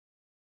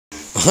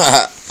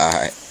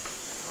Alright.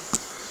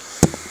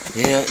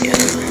 Yeah.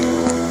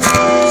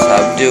 That's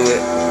how I do it.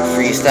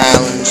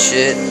 Freestyling and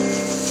shit.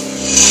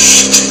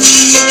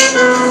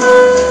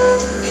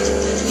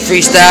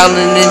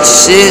 Freestyling and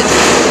shit.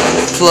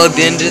 Plugged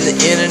into the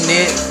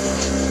internet.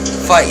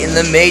 Fighting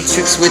the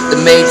matrix with the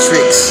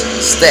matrix.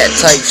 Stat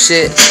type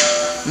shit.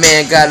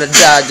 Man gotta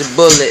dodge a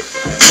bullet.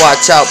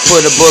 Watch out,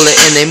 put a bullet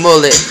in they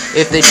mullet.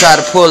 If they try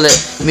to pull it,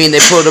 mean they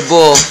pull the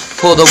bull.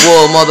 Pull the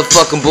wool,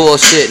 motherfucking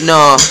bullshit.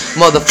 Nah,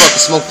 motherfucker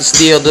smoke the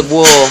steel, the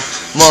wool.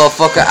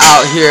 Motherfucker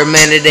out here,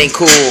 man, it ain't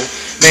cool.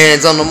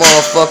 Man's on the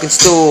motherfucking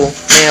stool.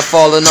 Man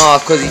falling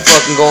off cause he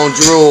fucking gon'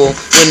 drool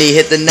when he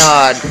hit the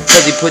nod,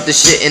 cause he put the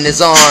shit in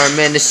his arm.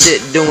 Man, the shit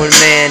doing,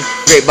 man,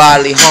 great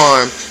bodily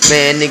harm.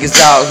 Man, niggas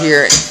out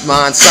here,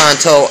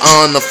 Monsanto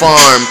on the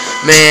farm.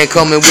 Man,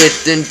 coming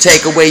with them,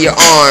 take away your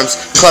arms.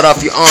 Cut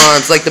off your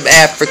arms like them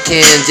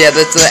Africans. Yeah,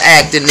 that's the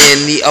acting in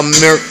the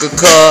America.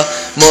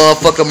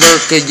 Motherfucker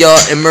murder ya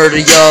and murder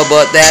ya.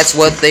 But that's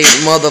what they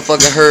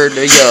motherfucker heard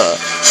of ya.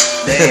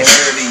 They ain't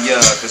heard of ya,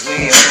 cause we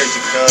ain't heard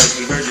you, cuz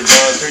we heard your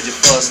buzz, heard your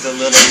fuss, a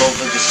little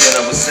over the shit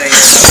I was saying.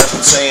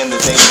 I'm saying that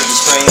they should be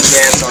spraying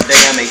gas all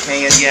day on they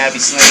can. Yeah, I be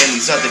slaying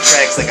these other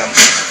tracks like I'm,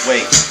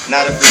 wait,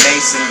 not a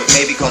Freemason, but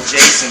maybe called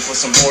Jason. For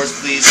some whores,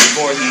 please, and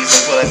Voorhees,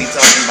 that's what I be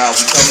talking about.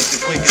 We coming too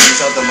quick and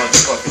these other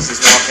motherfuckers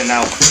is walking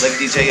out. Like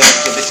DJ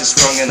Oscar, bitch is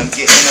sprung and I'm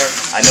getting her.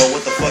 I know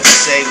what the fuck you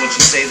say when she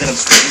say that I'm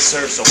straight and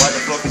served. So why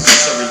the fuck is you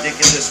so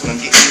ridiculous when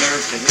I'm getting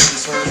nerves to hit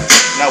this hurt?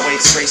 Now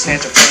wait, straight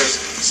snatch her first.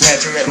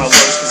 Snatch her at my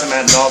worst, cause I'm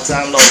at an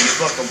all-time low. You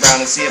fuck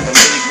around and see if I'm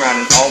really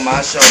grinding. All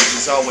my shows,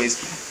 it's always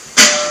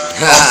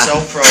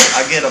so pro.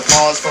 I get a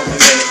pause for a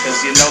minute,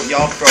 cause you know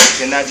y'all broke.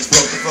 And I just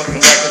broke the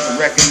fucking record. I'm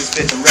wrecking this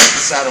bitch, I'm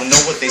reckless. I don't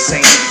know what they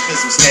saying,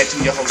 because I'm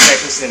snatching your whole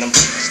necklace. And I'm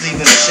just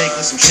leaving her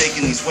shakeless, I'm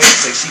shaking these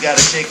weights. Like she got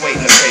a shake weight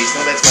in her face.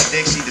 No, that's my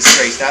dick, she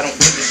disgraced. I don't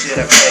give a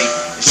shit, I play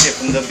the shit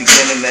from the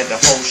beginning. That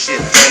the whole shit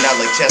turned out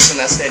like chess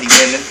and I steady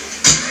winning.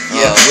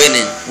 Yeah,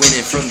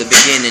 winning from the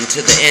beginning to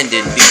the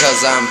ending,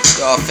 because I'm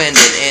offended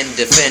and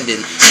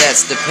defending.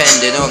 That's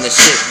dependent on the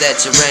shit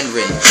that you're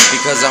rendering,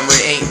 because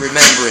ain't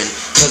remembering,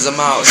 cause I'm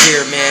out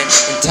here, man,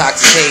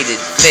 intoxicated,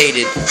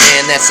 faded,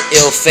 man, that's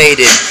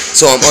ill-fated.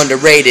 So I'm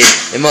underrated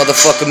and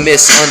motherfucker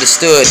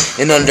misunderstood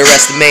and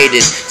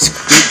underestimated.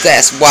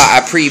 That's why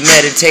I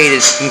premeditated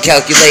and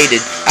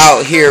calculated.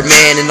 Out here,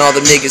 man, and all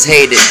the niggas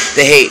hate it.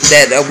 They hate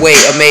that I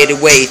made a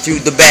way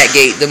through the back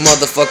gate. The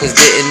motherfuckers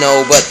didn't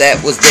know, but that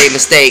was their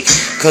mistake,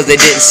 cause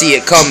they didn't see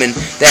it coming.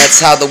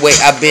 That's how the way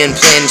I've been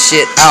planning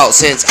shit out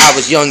since I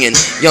was young and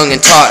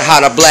taught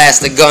how to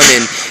blast a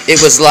gunnin'. It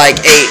was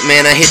like 8,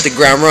 man, I hit the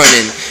ground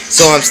running.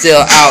 So I'm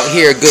still out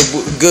here,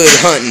 good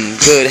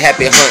hunting, good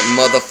happy hunting,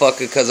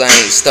 motherfucker, cause I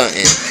ain't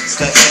stunting.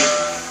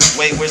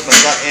 Wait, where's my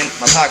button?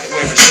 My pocket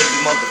where it should be,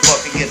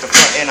 motherfucker. Get the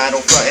front end, I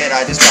don't front it,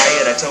 I just buy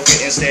it. I toke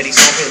it, instead he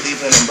smoke it,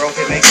 leaving him broke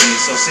it, making me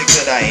so sick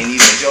that I ain't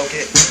even joke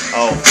it.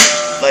 Oh,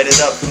 light it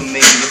up for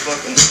me, you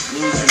fucking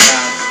lose your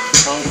mind.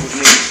 Hung with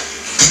me,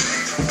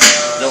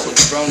 don't look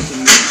sprung to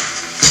me.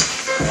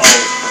 Oh,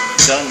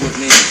 done with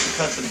me,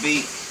 cut the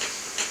beat.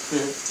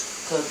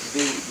 Cut the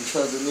beat,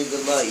 because a nigga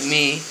like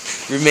me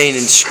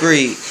remaining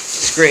straight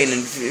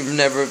and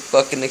never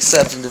fucking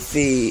accepting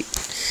defeat.